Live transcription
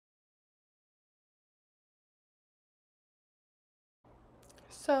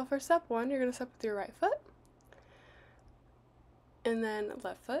So for step 1, you're going to step with your right foot, and then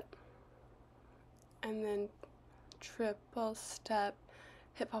left foot, and then triple step,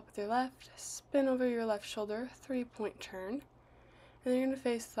 hip hop with your left, spin over your left shoulder, 3-point turn, and then you're going to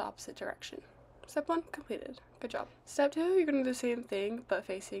face the opposite direction. Step 1 completed. Good job. Step 2, you're going to do the same thing but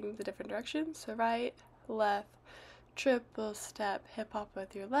facing the different direction. So right, left, triple step, hip hop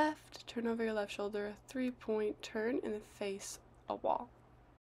with your left, turn over your left shoulder, 3-point turn, and then face a wall.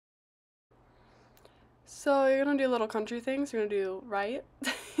 So you're going to do little country things. You're going to do right,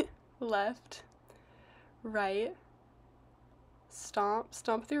 left, right, stomp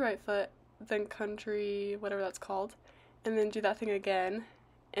with your right foot, then country, whatever that's called, and then do that thing again,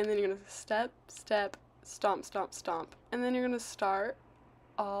 and then you're going to step, stomp, stomp, and then you're going to start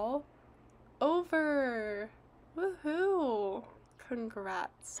all over. Woohoo!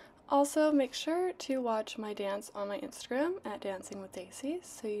 Congrats. Also, make sure to watch my dance on my Instagram at Dancing with Daisy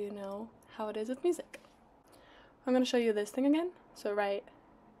so you know how it is with music. I'm going to show you this thing again. So right,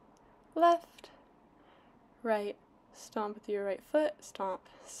 left, right, stomp with your right foot, stomp,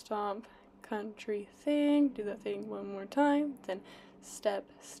 stomp, country thing, do the thing one more time, then step,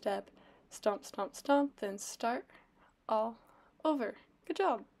 stomp, stomp, stomp, then start all over. Good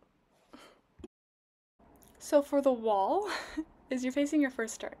job. So for the wall, is you're facing your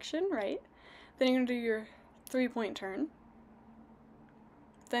first direction, right? Then you're going to do your 3-point turn.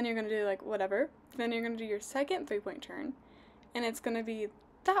 Then you're going to do like whatever. Then you're going to do your second 3-point turn, and it's going to be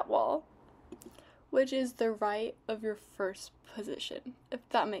that wall, which is the right of your first position, if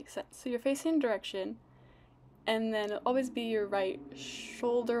that makes sense. So you're facing direction, and then it'll always be your right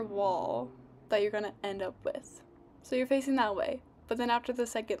shoulder wall that you're going to end up with. So you're facing that way, but then after the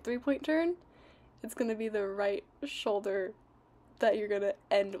second 3-point turn, it's going to be the right shoulder that you're going to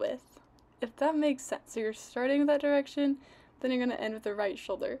end with, if that makes sense. So you're starting with that direction, then you're going to end with the right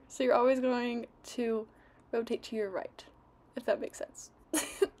shoulder. So you're always going to rotate to your right, if that makes sense.